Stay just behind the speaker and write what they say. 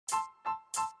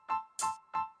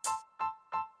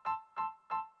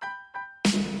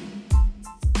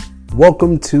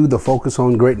Welcome to the Focus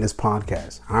on Greatness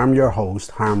podcast. I'm your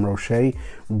host, Chaim Roche,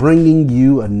 bringing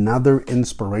you another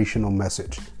inspirational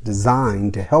message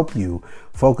designed to help you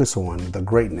focus on the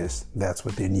greatness that's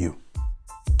within you.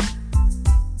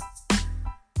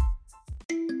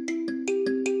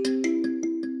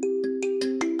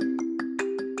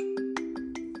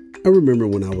 I remember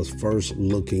when I was first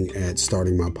looking at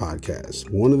starting my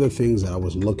podcast, one of the things that I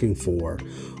was looking for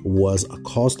was a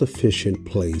cost-efficient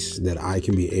place that I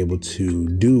can be able to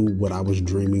do what I was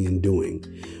dreaming and doing.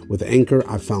 With Anchor,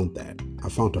 I found that. I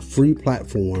found a free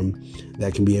platform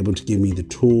that can be able to give me the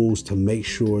tools to make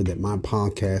sure that my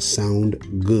podcasts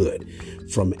sound good,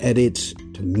 from edits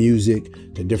to music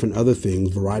to different other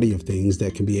things, variety of things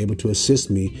that can be able to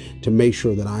assist me to make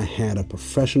sure that I had a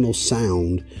professional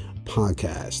sound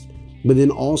podcast. But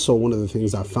then also one of the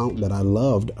things I found that I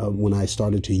loved when I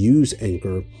started to use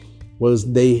Anchor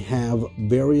was they have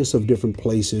various of different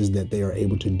places that they are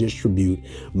able to distribute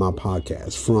my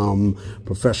podcast, from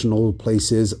professional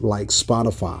places like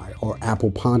Spotify or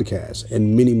Apple Podcasts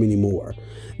and many, many more.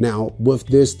 Now, with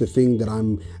this, the thing that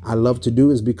I love to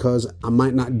do is because I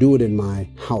might not do it in my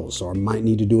house or I might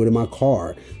need to do it in my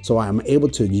car. So I'm able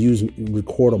to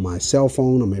record on my cell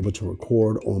phone. I'm able to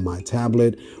record on my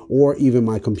tablet or even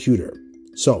my computer.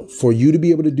 So for you to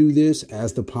be able to do this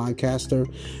as the podcaster,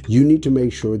 you need to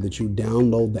make sure that you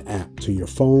download the app to your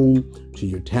phone, to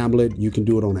your tablet. You can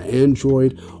do it on an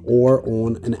Android or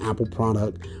on an Apple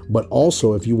product. But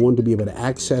also, if you want to be able to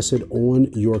access it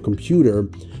on your computer,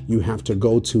 you have to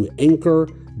go to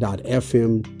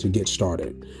anchor.fm to get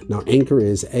started. Now, Anchor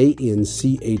is ANCHOR.FM.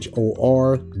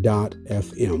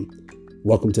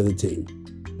 Welcome to the team.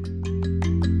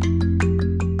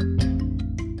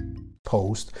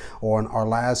 Post or on our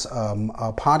last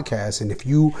podcast. And if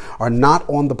you are not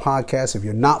on the podcast, if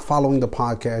you're not following the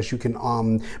podcast, you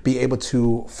can be able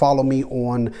to follow me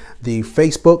on the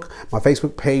Facebook, my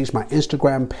Facebook page, my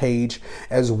Instagram page,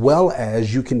 as well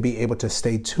as you can be able to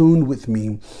stay tuned with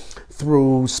me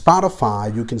through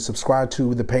Spotify. You can subscribe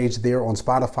to the page there on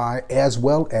Spotify as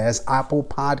well as Apple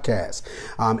Podcasts,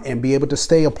 and be able to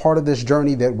stay a part of this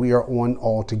journey that we are on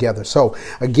all together. So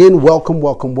again, welcome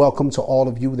to all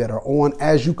of you that are on.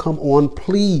 As you come on,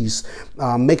 please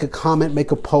make a comment, make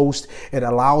a post. It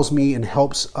allows me and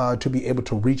helps to be able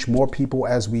to reach more people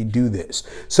as we do this.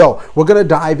 So we're going to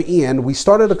dive in. We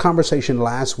started a conversation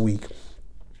last week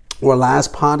or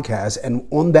last podcast, and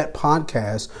on that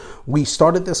podcast, we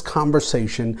started this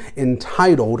conversation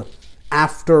entitled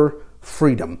After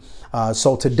Freedom.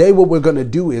 So today what we're going to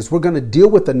do is we're going to deal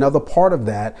with another part of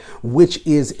that, which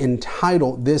is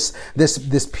entitled this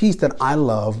piece that I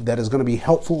love that is going to be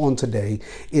helpful on today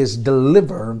is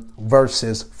deliver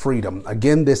versus freedom.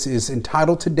 Again, this is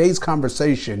entitled, today's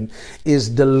conversation is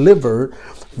deliver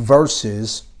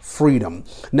versus freedom.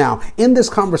 Now, in this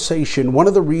conversation, one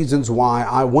of the reasons why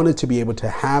I wanted to be able to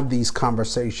have these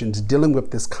conversations dealing with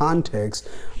this context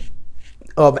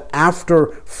of after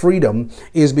freedom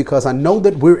is because I know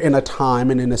that we're in a time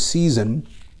and in a season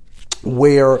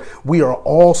where we are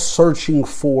all searching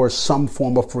for some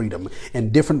form of freedom in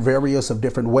different ways.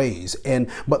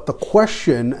 But the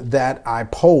question that I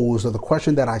posed, or the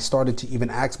question that I started to even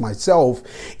ask myself,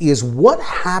 is what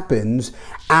happens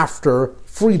after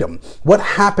freedom? What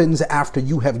happens after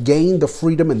you have gained the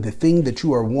freedom and the thing that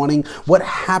you are wanting? What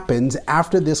happens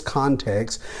after this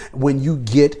context when you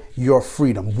get your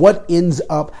freedom? What ends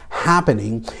up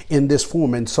happening in this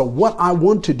form? And so what I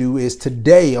want to do is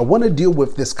today, I want to deal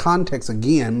with this context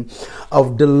again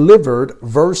of delivered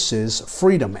versus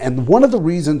freedom. And one of the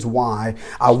reasons why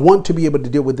I want to be able to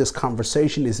deal with this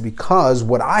conversation is because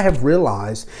what I have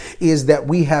realized is that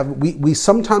we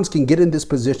sometimes can get in this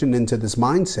position, into this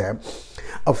mindset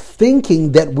of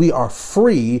thinking that we are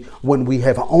free when we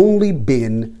have only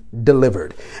been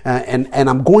delivered. And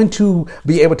I'm going to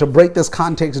be able to break this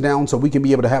context down so we can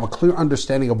be able to have a clear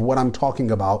understanding of what I'm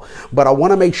talking about. But I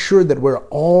want to make sure that we're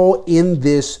all in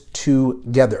this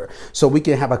together so we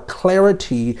can have a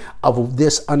clarity of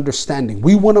this understanding.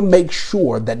 We want to make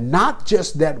sure that not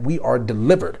just that we are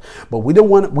delivered, but we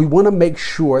want to make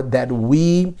sure that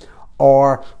we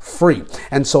are free.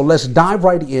 And so let's dive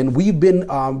right in. We've been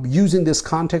using this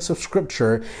context of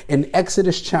scripture in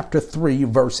Exodus chapter 3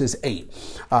 verses 8.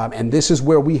 And this is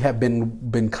where we have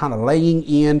been kind of laying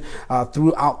in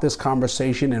throughout this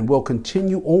conversation, and we'll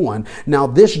continue on. Now,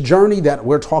 this journey that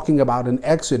we're talking about in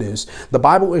Exodus, the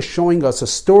Bible is showing us a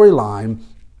storyline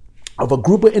of a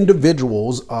group of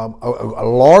individuals, a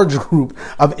large group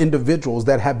of individuals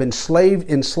that have been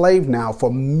enslaved now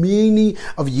for many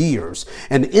of years.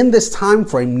 And in this time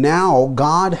frame now,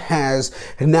 God has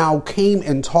now came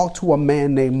and talked to a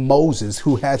man named Moses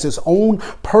who has his own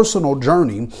personal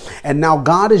journey. And now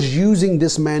God is using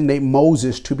this man named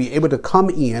Moses to be able to come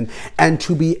in and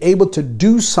to be able to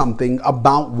do something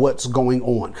about what's going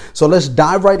on. So let's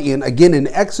dive right in. Again, in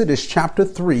Exodus chapter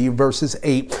 3, verses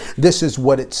 8, this is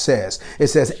what it says. It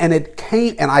says, and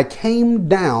I came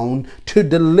down to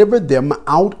deliver them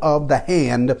out of the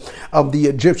hand of the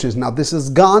Egyptians. Now, this is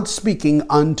God speaking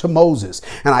unto Moses.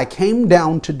 And I came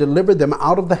down to deliver them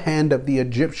out of the hand of the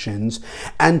Egyptians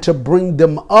and to bring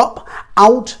them up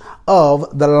out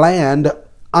of the land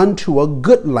unto a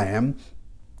good land,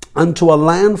 unto a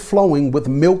land flowing with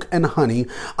milk and honey,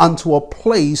 unto a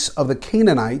place of the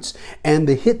Canaanites and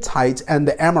the Hittites and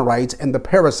the Amorites and the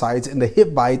Perizzites and the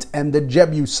Hivites and the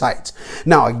Jebusites.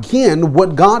 Now, again,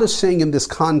 what God is saying in this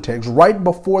context, right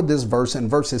before this verse in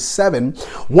verses 7,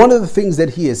 one of the things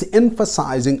that he is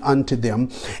emphasizing unto them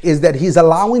is that he's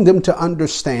allowing them to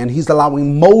understand, he's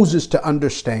allowing Moses to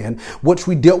understand, which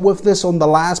we dealt with this on the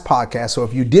last podcast. So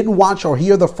if you didn't watch or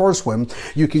hear the first one,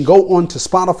 you can go on to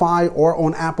Spotify or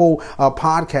on Apple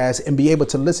podcast and be able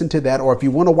to listen to that. Or if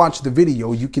you want to watch the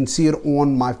video, you can see it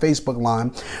on my Facebook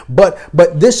line. But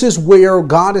this is where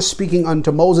God is speaking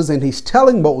unto Moses, and he's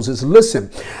telling Moses,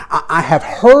 listen, I have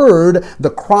heard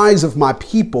the cries of my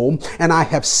people, and I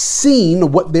have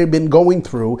seen what they've been going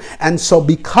through. And so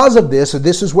because of this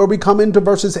is where we come into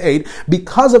verses 8.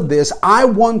 Because of this, I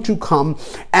want to come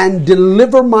and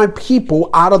deliver my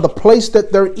people out of the place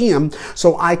that they're in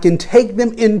so I can take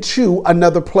them into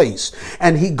another place.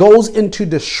 And he goes into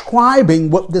describing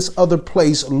what this other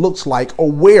place looks like, or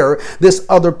where this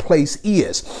other place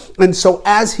is. And so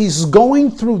as he's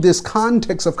going through this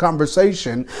context of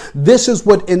conversation, this is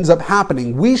what ends up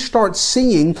happening. We start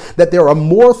seeing that there are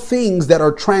more things that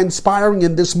are transpiring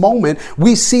in this moment.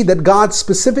 We see that God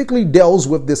specifically deals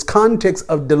with this context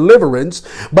of deliverance,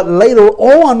 but later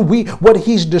on, what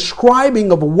he's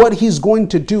describing of what he's going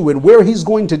to do and where he's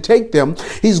going to take them,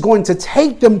 he's going to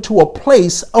take them to a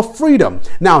place of freedom.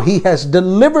 Now, he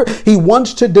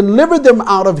wants to deliver them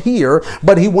out of here,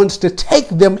 but he wants to take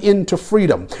them into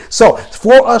freedom. So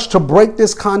for us to break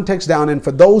this context down, and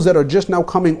for those that are just now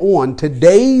coming on,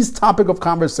 today's topic of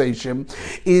conversation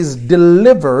is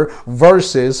deliver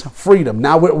versus freedom.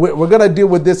 Now we're going to deal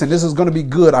with this, and this is going to be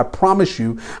good. I promise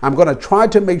you. I'm going to try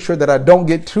to make sure that I don't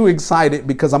get too excited,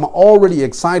 because I'm already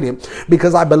excited,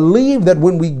 because I believe that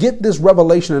when we get this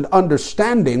revelation and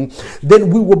understanding,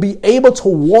 then we will be able to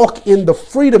walk in the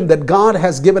freedom that God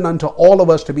has given unto all of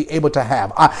us to be able to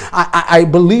have. I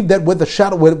believe that with a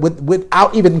shadow,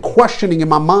 without even questioning in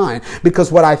my mind,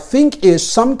 because what I think is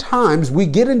sometimes we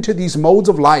get into these modes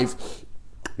of life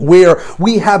where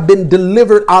we have been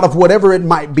delivered out of whatever it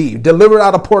might be, delivered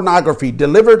out of pornography,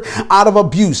 delivered out of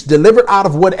abuse, delivered out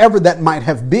of whatever that might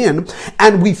have been.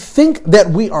 And we think that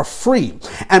we are free.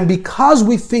 And because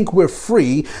we think we're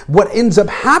free, what ends up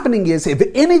happening is, if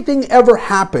anything ever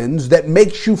happens that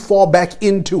makes you fall back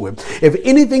into it, if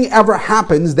anything ever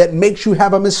happens that makes you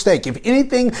have a mistake, if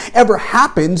anything ever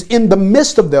happens in the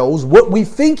midst of those, what we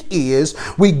think is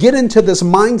we get into this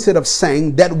mindset of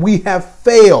saying that we have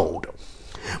failed.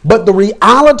 But the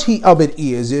reality of it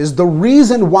is the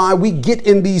reason why we get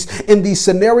in these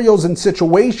scenarios and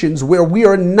situations where we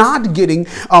are not getting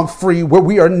free, where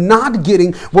we are not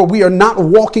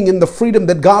walking in the freedom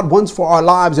that God wants for our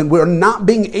lives, and we're not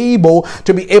being able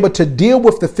to deal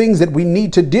with the things that we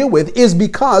need to deal with, is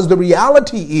because the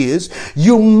reality is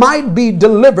you might be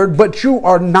delivered, but you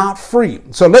are not free.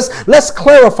 So let's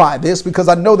clarify this, because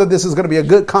I know that this is going to be a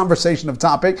good conversation of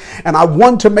topic, and I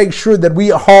want to make sure that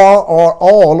we are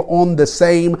all on the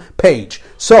same page.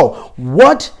 So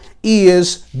what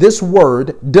is this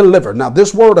word deliver? Now,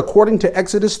 this word, according to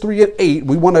Exodus 3 and 8,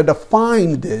 we want to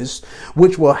define this,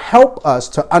 which will help us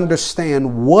to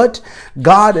understand what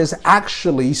God is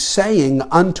actually saying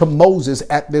unto Moses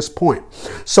at this point.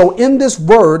 So in this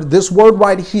word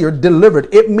right here,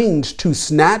 delivered, it means to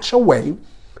snatch away,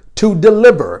 to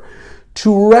deliver,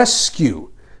 to rescue,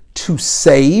 to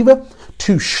save,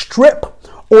 to strip,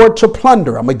 or to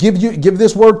plunder. I'm going to give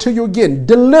this word to you again.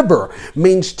 Deliver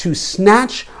means to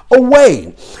snatch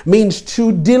away, means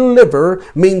to deliver,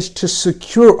 means to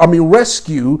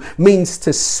rescue, means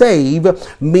to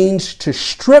save, means to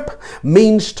strip,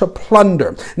 means to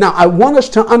plunder. Now, I want us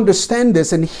to understand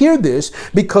this and hear this,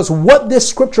 because what this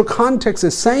scripture context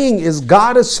is saying is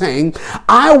God is saying,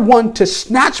 I want to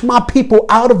snatch my people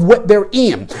out of what they're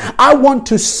in. I want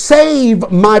to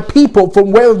save my people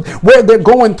from where they're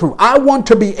going through. I want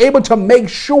to be able to make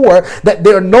sure that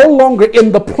they're no longer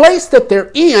in the place that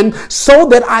they're in, so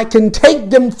that I can take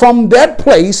them from that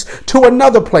place to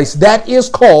another place. That is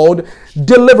called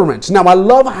deliverance. Now, I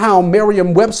love how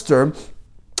Merriam-Webster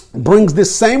brings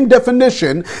this same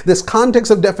definition, this context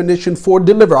of definition for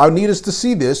deliver. I need us to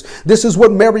see this. This is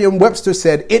what Merriam-Webster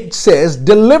said. It says,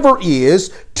 deliver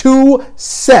is to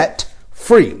set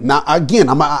free. Now, again,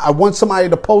 I want somebody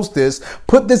to post this,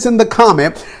 put this in the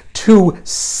comment, to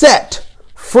set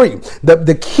free.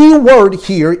 The key word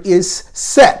here is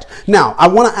set. Now, I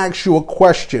want to ask you a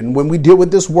question when we deal with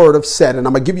this word of set, and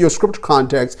I'm going to give you a scripture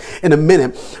context in a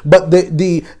minute. But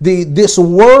this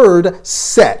word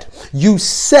set, you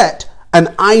set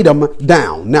an item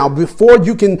down. Now, for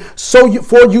you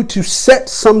to set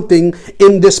something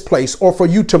in this place, or for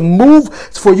you to move,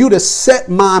 for me to set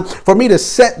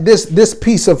this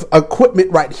piece of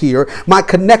equipment right here, my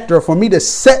connector, for me to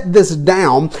set this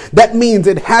down, that means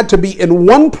it had to be in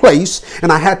one place,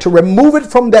 and I had to remove it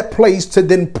from that place to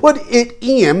then put it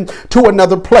in to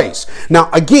another place. Now,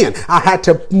 again, I had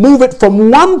to move it from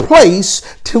one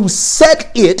place to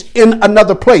set it in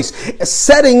another place.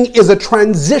 Setting is a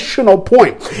transitional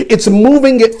point. It's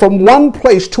moving it from one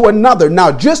place to another.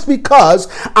 Now, just because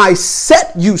I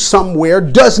set you somewhere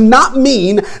does not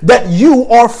mean that you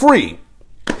are free.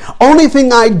 Only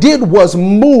thing I did was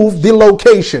move the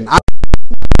location.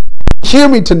 Hear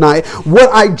me tonight.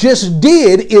 What I just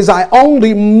did is I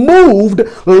only moved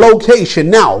location.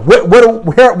 Now,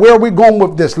 where are we going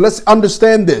with this? Let's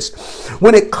understand this.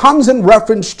 When it comes in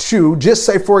reference to, just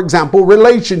say, for example,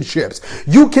 relationships,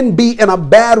 you can be in a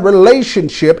bad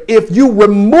relationship if you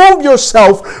remove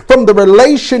yourself from the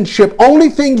relationship. Only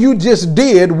thing you just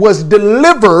did was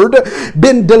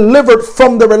been delivered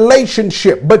from the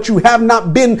relationship, but you have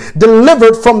not been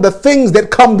delivered from the things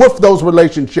that come with those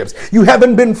relationships. You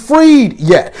haven't been freed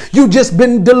yet. You've just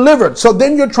been delivered. So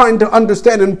then you're trying to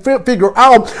understand and figure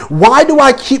out, why do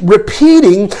I keep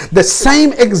repeating the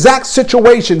same exact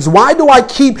situations? Why do I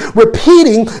keep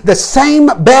repeating the same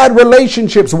bad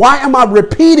relationships? Why am I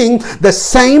repeating the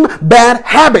same bad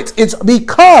habits? It's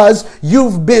because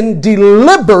you've been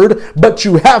delivered, but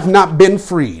you have not been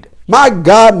freed. My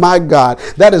God,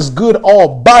 that is good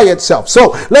all by itself.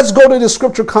 So let's go to the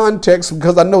scripture context,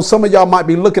 because I know some of y'all might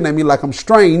be looking at me like I'm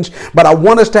strange, but I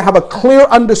want us to have a clear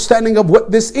understanding of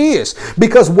what this is.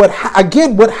 Because what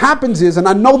happens is, and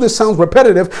I know this sounds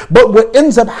repetitive, but what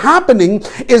ends up happening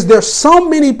is there's so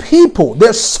many people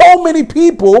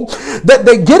that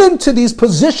they get into these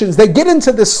positions, they get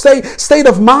into this state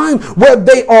of mind where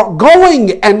they are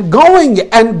going and going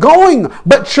and going,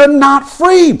 but you're not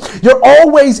free. You're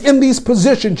always in these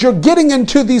positions. You're getting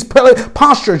into these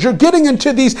postures. You're getting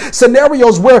into these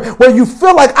scenarios where you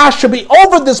feel like, I should be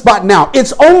over this by now.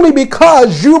 It's only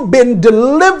because you've been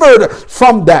delivered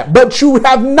from that, but you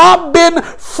have not been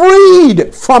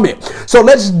freed from it. So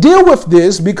let's deal with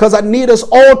this, because I need us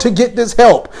all to get this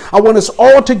help. I want us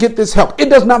all to get this help.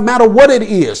 It does not matter what it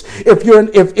is.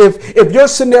 If your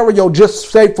scenario,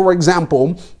 just say, for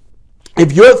example,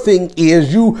 if your thing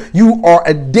is you are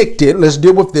addicted, let's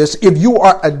deal with this. If you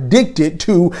are addicted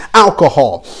to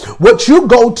alcohol, what you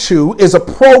go to is a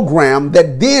program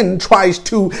that then tries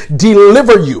to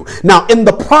deliver you. Now, in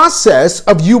the process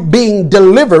of you being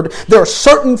delivered, there are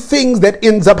certain things that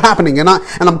ends up happening. And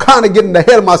I'm kind of getting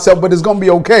ahead of myself, but it's going to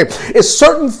be okay. It's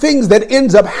certain things that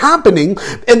ends up happening.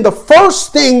 And the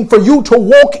first thing for you to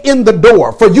walk in the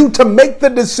door, for you to make the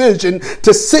decision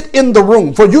to sit in the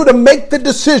room, for you to make the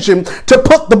decision to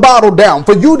put the bottle down,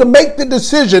 for you to make the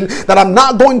decision that I'm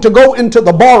not going to go into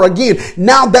the bar again.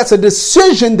 Now that's a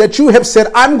decision that you have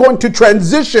said, I'm going to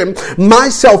transition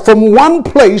myself from one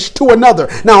place to another.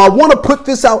 Now I want to put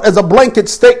this out as a blanket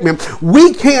statement.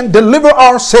 We can't deliver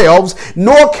ourselves,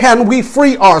 nor can we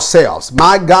free ourselves.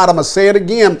 My God, I'm going to say it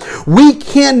again. We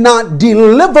cannot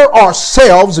deliver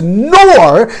ourselves,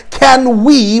 nor can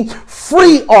we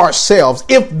free ourselves.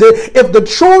 If the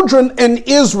children in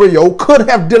Israel could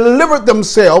have delivered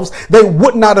themselves, they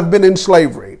would not have been in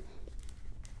slavery.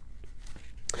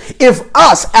 If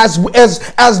us as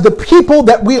the people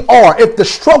that we are, if the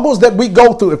struggles that we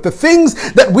go through, if the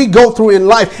things that we go through in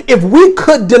life, if we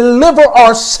could deliver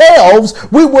ourselves,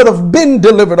 we would have been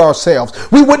delivered ourselves.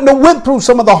 We wouldn't have went through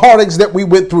some of the heartaches that we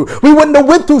went through. We wouldn't have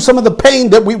went through some of the pain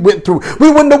that we went through. We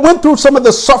wouldn't have went through some of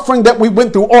the suffering that we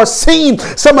went through, or seen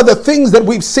some of the things that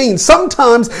we've seen.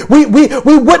 Sometimes we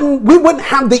wouldn't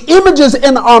have the images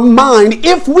in our mind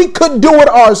if we could do it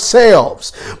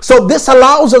ourselves. So this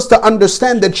allows us to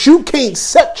understand that you can't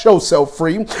set yourself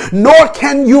free, nor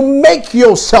can you make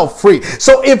yourself free.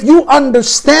 So if you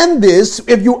understand this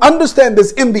in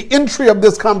the entry of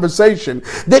this conversation,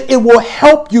 then it will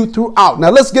help you throughout. Now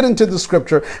let's get into the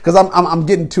scripture, because I'm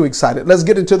getting too excited. Let's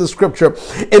get into the scripture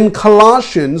in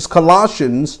Colossians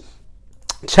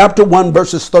chapter 1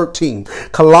 verses 13.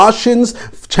 Colossians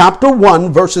chapter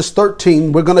 1 verses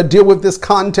 13. We're going to deal with this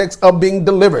context of being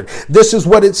delivered. This is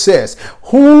what it says.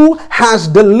 Who has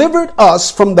delivered us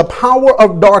from the power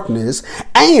of darkness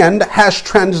and has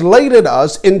translated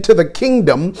us into the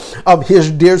kingdom of his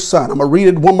dear son. I'm going to read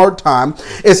it one more time.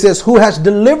 It says, who has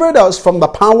delivered us from the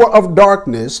power of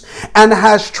darkness and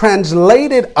has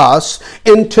translated us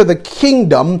into the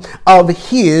kingdom of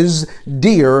his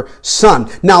dear son.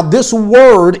 Now this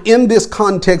word in this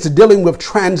context, dealing with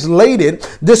translated,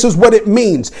 this is what it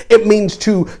means. It means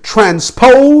to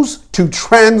transpose, to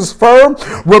transfer,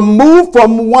 remove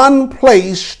from one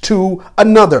place to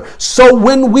another. So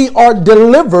when we are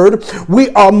delivered, we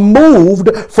are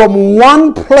moved from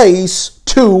one place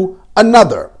to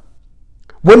another.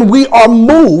 When we are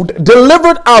moved,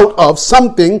 delivered out of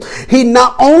something, he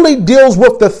not only deals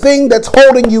with the thing that's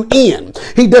holding you in.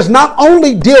 He does not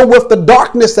only deal with the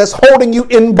darkness that's holding you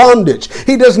in bondage.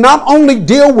 He does not only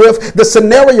deal with the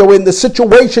scenario in the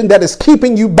situation that is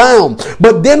keeping you bound.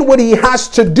 But then what he has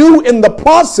to do in the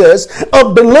process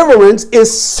of deliverance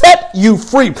is set you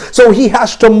free. So he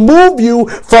has to move you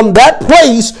from that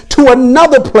place to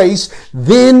another place.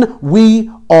 Then we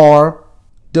are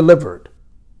delivered.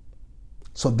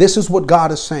 So this is what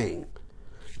God is saying.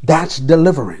 That's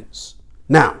deliverance.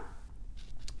 Now,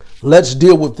 let's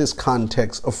deal with this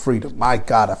context of freedom. My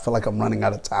God, I feel like I'm running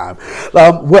out of time.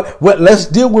 Let's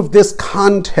deal with this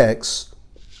context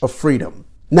of freedom.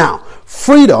 Now,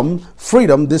 freedom,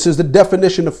 this is the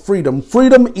definition of freedom.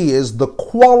 Freedom is the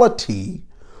quality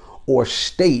or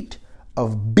state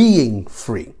of being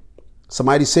free.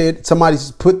 Somebody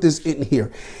put this in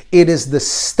here. It is the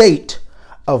state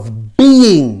of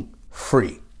being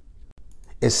free.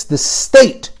 It's the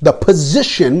state, the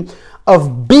position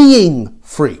of being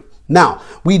free. Now,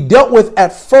 we dealt with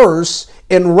at first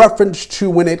in reference to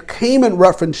when it came in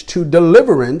reference to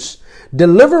deliverance.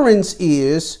 Deliverance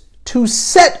is to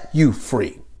set you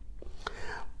free.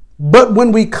 But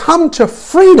when we come to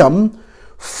freedom,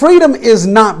 freedom is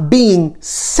not being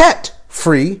set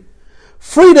free.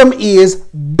 Freedom is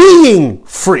being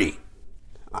free.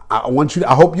 I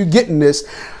hope you're getting this.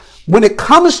 When it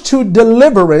comes to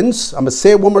deliverance, I'm going to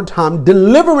say it one more time.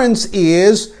 Deliverance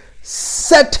is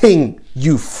setting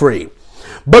you free.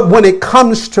 But when it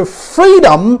comes to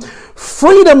freedom,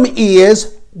 freedom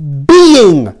is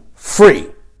being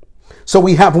free. So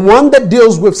we have one that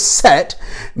deals with set,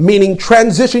 meaning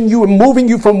transition you and moving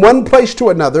you from one place to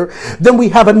another. Then we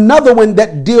have another one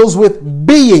that deals with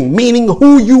being, meaning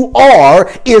who you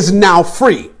are is now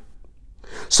free.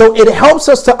 So it helps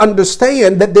us to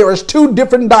understand that there is two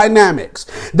different dynamics.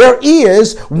 There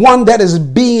is one that is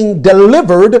being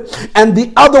delivered, and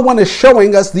the other one is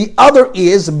showing us the other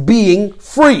is being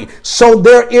free. So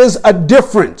there is a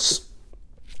difference.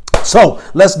 So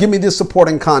let's give me this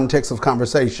supporting context of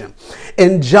conversation.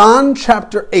 In John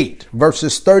chapter 8,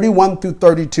 verses 31 through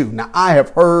 32. Now, I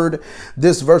have heard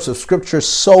this verse of scripture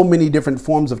so many different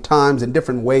forms of times in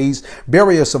different ways,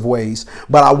 various of ways,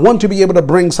 but I want to be able to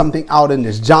bring something out in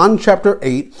this. John chapter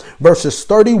 8, verses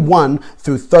 31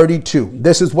 through 32.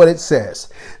 This is what it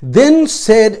says. Then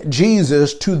said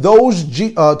Jesus to those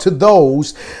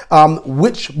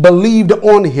which believed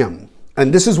on him.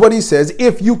 And this is what he says,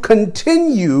 if you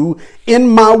continue in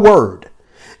my word,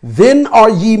 then are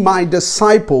ye my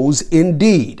disciples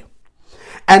indeed.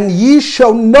 And ye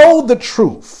shall know the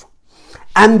truth,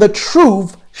 and the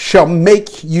truth shall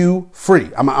make you free.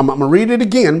 I'm going to read it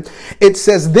again. It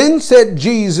says, then said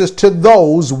Jesus to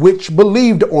those which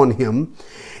believed on him,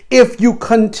 if you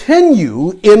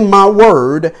continue in my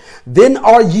word, then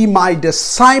are ye my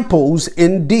disciples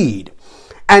indeed.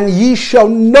 And ye shall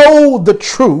know the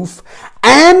truth,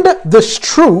 and this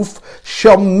truth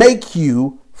shall make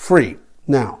you free.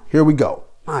 Now, here we go.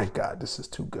 My God, this is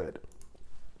too good.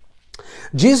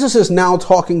 Jesus is now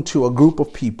talking to a group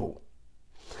of people.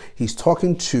 He's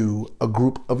talking to a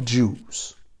group of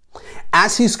Jews.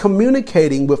 As he's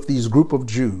communicating with these group of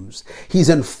Jews, he's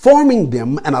informing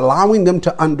them and allowing them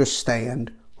to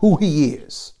understand who he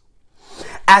is.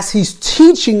 As he's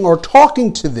teaching or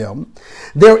talking to them,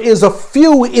 there is a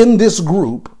few in this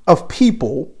group of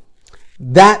people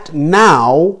that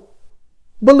now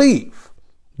believe.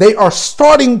 They are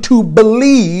starting to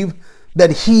believe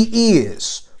that he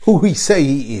is who he say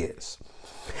he is.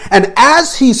 And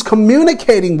as he's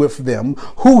communicating with them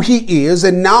who he is,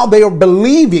 and now they are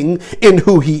believing in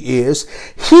who he is,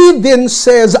 he then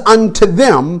says unto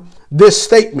them this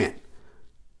statement: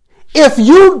 if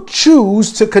you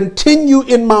choose to continue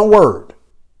in my word,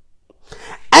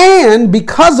 and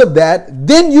because of that,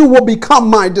 then you will become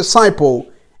my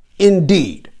disciple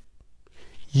indeed.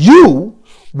 You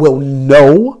will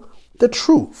know the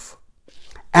truth.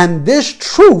 And this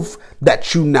truth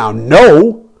that you now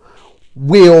know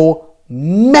will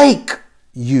make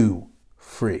you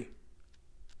free.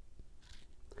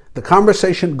 The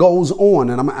conversation goes on,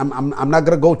 and I'm not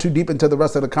going to go too deep into the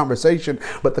rest of the conversation,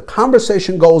 but the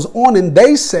conversation goes on, and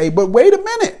they say, but wait a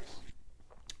minute,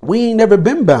 we ain't never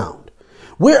been bound.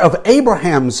 We're of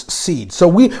Abraham's seed, so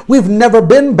we've never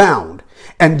been bound.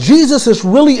 And Jesus is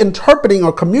really interpreting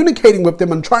or communicating with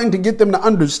them and trying to get them to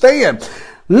understand.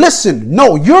 Listen,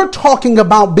 no, you're talking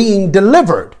about being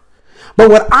delivered. But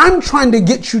what I'm trying to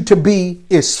get you to be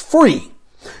is free.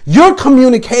 You're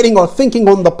communicating or thinking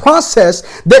on the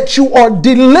process that you are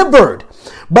delivered.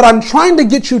 But I'm trying to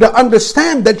get you to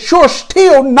understand that you're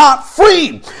still not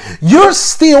free. You're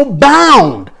still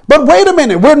bound. But wait a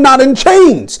minute, we're not in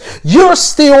chains. You're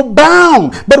still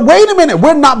bound. But wait a minute,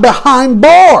 we're not behind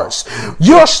bars.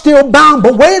 You're still bound.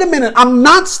 But wait a minute, I'm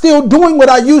not still doing what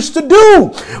I used to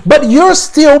do. But you're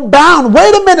still bound.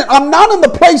 Wait a minute, I'm not in the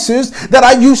places that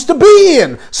I used to be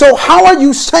in. So how are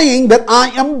you saying that I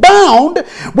am bound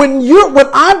when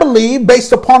I believe,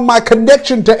 based upon my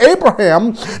connection to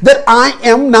Abraham, that I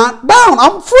am not bound?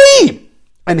 I'm free.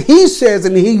 And he says,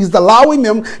 and he's allowing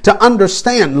them to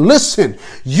understand, listen,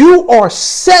 you are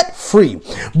set free,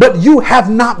 but you have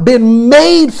not been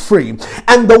made free.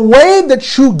 And the way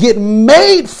that you get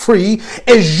made free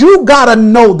is you got to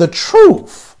know the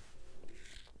truth.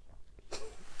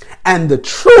 And the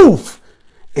truth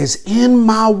is in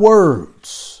my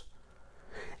words.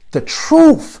 The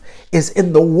truth is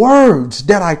in the words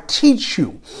that I teach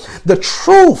you. The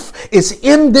truth is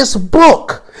in this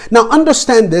book. Now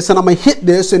understand this, and I'm going to hit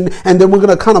this, and then we're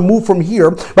going to kind of move from here.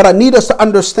 But I need us to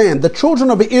understand the children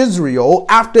of Israel,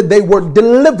 after they were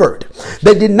delivered,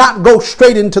 they did not go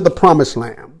straight into the promised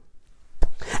land.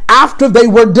 After they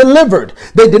were delivered,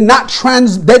 they did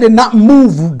not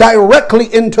move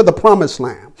directly into the promised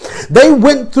land. They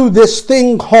went through this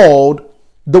thing called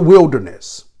the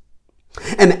wilderness.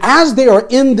 And as they are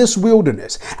in this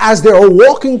wilderness, as they are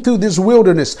walking through this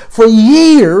wilderness for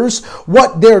years,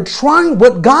 what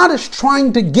God is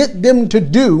trying to get them to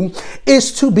do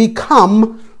is to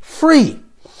become free.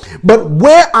 But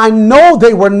where I know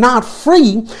they were not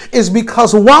free is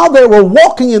because while they were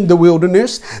walking in the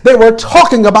wilderness, they were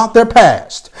talking about their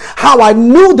past. How I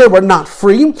knew they were not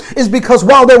free is because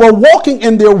while they were walking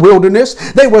in their wilderness,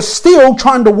 they were still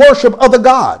trying to worship other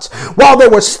gods. While they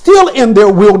were still in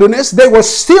their wilderness, they were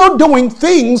still doing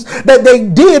things that they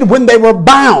did when they were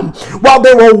bound. While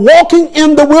they were walking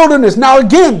in the wilderness. Now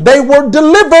again, they were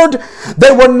delivered.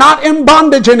 They were not in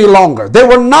bondage any longer. They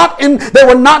were not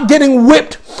getting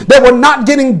whipped. They were not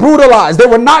getting brutalized. They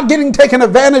were not getting taken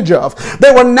advantage of.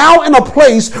 They were now in a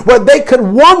place where they could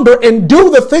wander and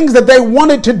do the things that they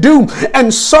wanted to do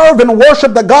and serve and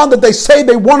worship the God that they say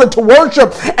they wanted to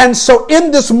worship. And so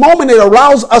in this moment, it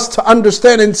allows us to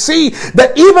understand and see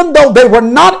that even though they were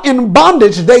not in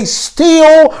bondage, they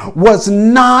still was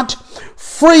not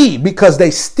free because they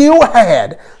still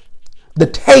had the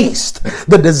taste,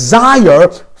 the desire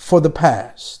for the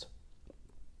past.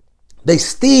 They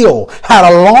still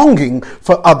had a longing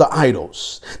for other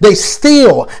idols. They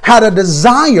still had a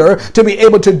desire to be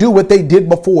able to do what they did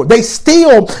before. They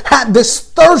still had this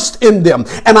thirst in them.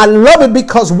 And I love it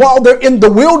because while they're in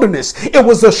the wilderness, it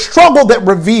was the struggle that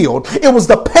revealed. It was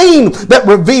the pain that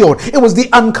revealed. It was the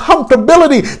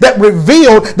uncomfortability that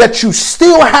revealed that you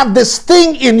still have this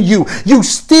thing in you. You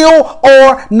still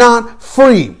are not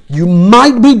free. You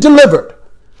might be delivered,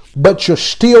 but you're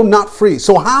still not free.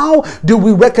 So how do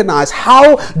we recognize,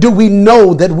 how do we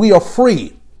know that we are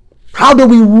free? How do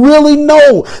we really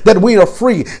know that we are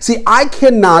free? See, I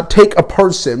cannot take a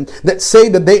person that say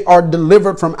that they are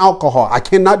delivered from alcohol. I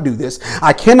cannot do this.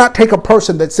 I cannot take a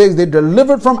person that says they're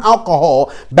delivered from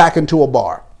alcohol back into a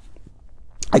bar.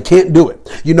 I can't do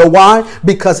it. You know why?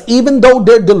 Because even though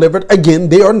they're delivered, again,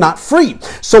 they are not free.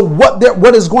 So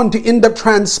what is going to end up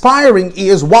transpiring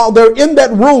is while they're in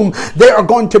that room, they're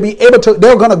going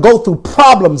to go through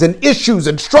problems and issues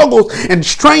and struggles and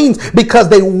strains because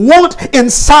they want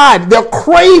inside. They're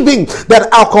craving that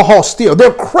alcohol still.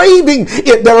 They're craving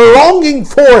it. They're longing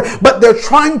for it, but they're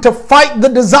trying to fight the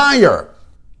desire.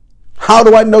 How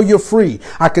do I know you're free?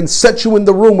 I can set you in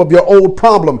the room of your old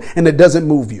problem and it doesn't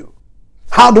move you.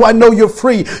 How do I know you're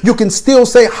free? You can still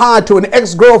say hi to an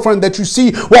ex-girlfriend that you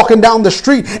see walking down the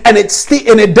street and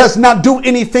it does not do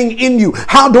anything in you.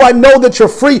 How do I know that you're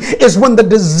free? Is when the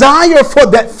desire for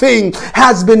that thing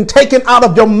has been taken out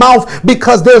of your mouth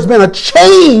because there's been a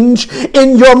change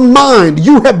in your mind.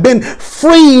 You have been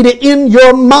freed in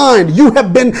your mind. You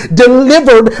have been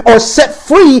delivered or set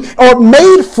free or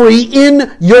made free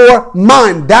in your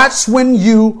mind. That's when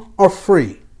you are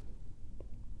free.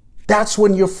 That's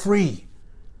when you're free.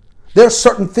 There's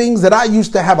certain things that I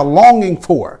used to have a longing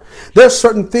for. There's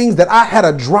certain things that I had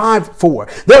a drive for.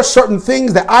 There's certain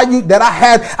things that I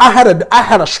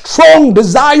had a strong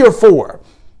desire for.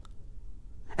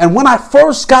 And when I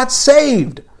first got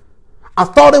saved, I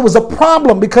thought it was a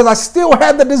problem because I still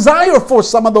had the desire for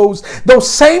some of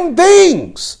those same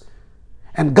things.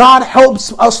 And God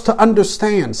helps us to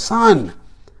understand, son,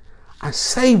 I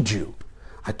saved you.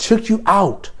 I took you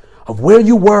out of where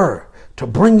you were to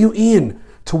bring you in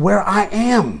to where I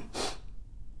am.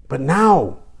 But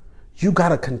now you got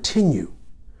to continue.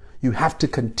 You have to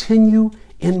continue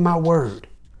in my word.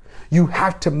 You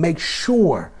have to make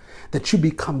sure that you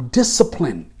become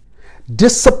disciplined,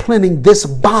 disciplining this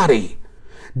body,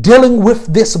 dealing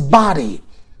with this body,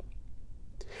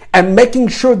 and making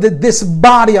sure that this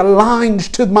body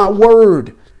aligns to my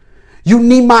word. You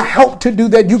need my help to do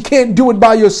that. You can't do it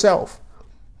by yourself.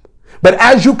 But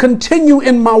as you continue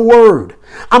in my word,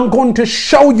 I'm going to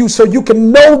show you so you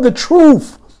can know the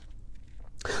truth.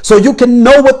 So you can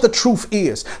know what the truth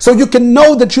is. So you can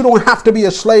know that you don't have to be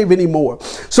a slave anymore.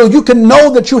 So you can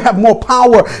know that you have more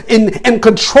power in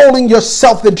controlling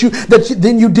yourself than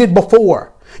you did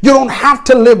before. You don't have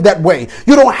to live that way.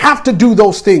 You don't have to do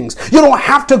those things. You don't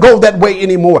have to go that way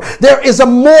anymore. There is a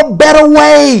better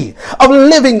way of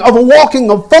living, of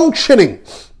walking, of functioning.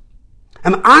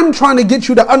 And I'm trying to get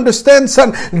you to understand,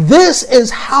 son, this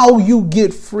is how you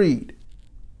get freed.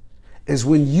 Is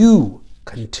when you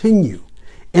continue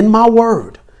in my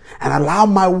word and allow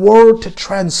my word to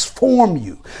transform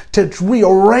you, to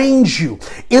rearrange you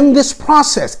in this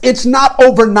process. It's not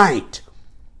overnight.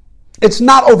 It's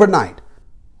not overnight.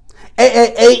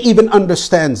 AAA even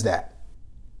understands that.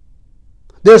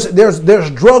 There's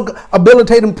drug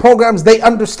rehabilitating programs. They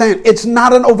understand it's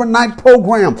not an overnight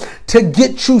program to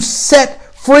get you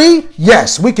set free.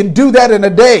 Yes, we can do that in a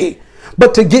day,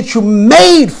 but to get you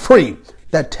made free,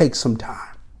 that takes some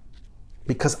time.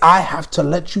 Because I have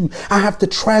to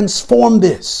transform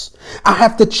this. I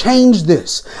have to change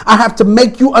this. I have to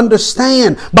make you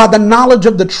understand by the knowledge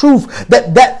of the truth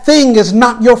that thing is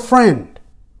not your friend.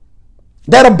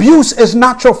 That abuse is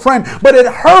not your friend, but it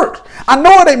hurt. I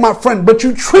know it ain't my friend, but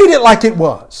you treat it like it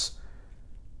was.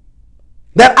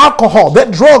 That alcohol, that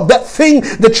drug, that thing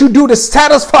that you do to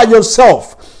satisfy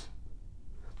yourself,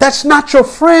 that's not your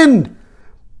friend.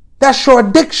 That's your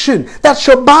addiction. That's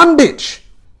your bondage.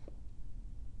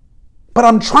 But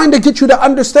I'm trying to get you to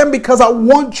understand because I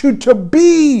want you to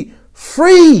be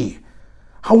free.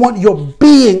 I want your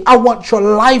being, I want your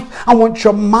life, I want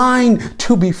your mind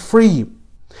to be free.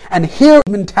 And here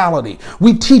mentality,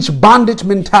 we teach bondage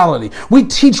mentality, we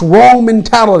teach wrong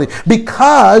mentality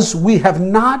because we have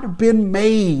not been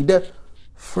made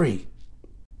free.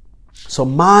 So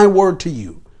my word to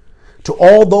you, to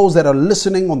all those that are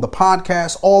listening on the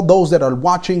podcast, all those that are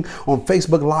watching on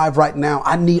Facebook Live right now,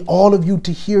 I need all of you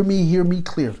to hear me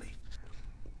clearly.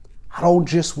 I don't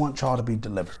just want y'all to be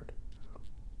delivered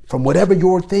from whatever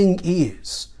your thing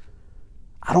is.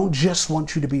 I don't just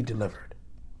want you to be delivered.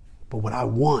 But what I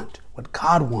want, what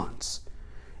God wants,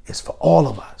 is for all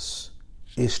of us,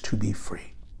 is to be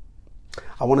free.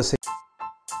 I want to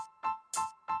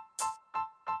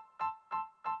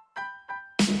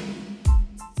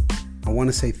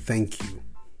say thank you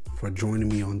for joining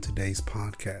me on today's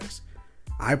podcast.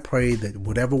 I pray that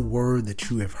whatever word that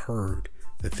you have heard,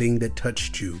 the thing that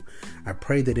touched you, I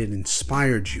pray that it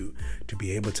inspired you to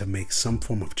be able to make some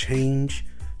form of change,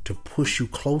 to push you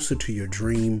closer to your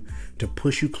dream, to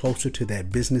push you closer to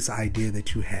that business idea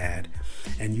that you had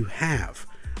and you have.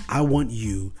 I want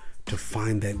you to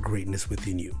find that greatness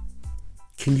within you.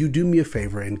 Can you do me a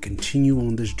favor and continue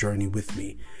on this journey with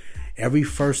me? Every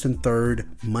first and third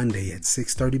Monday at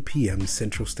 6:30 p.m.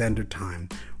 Central Standard Time,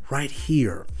 right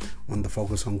here on the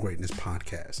Focus on Greatness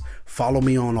podcast. Follow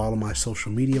me on all of my social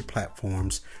media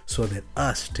platforms so that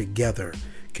us together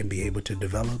can be able to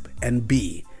develop and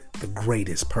be the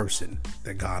greatest person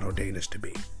that God ordained us to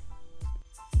be.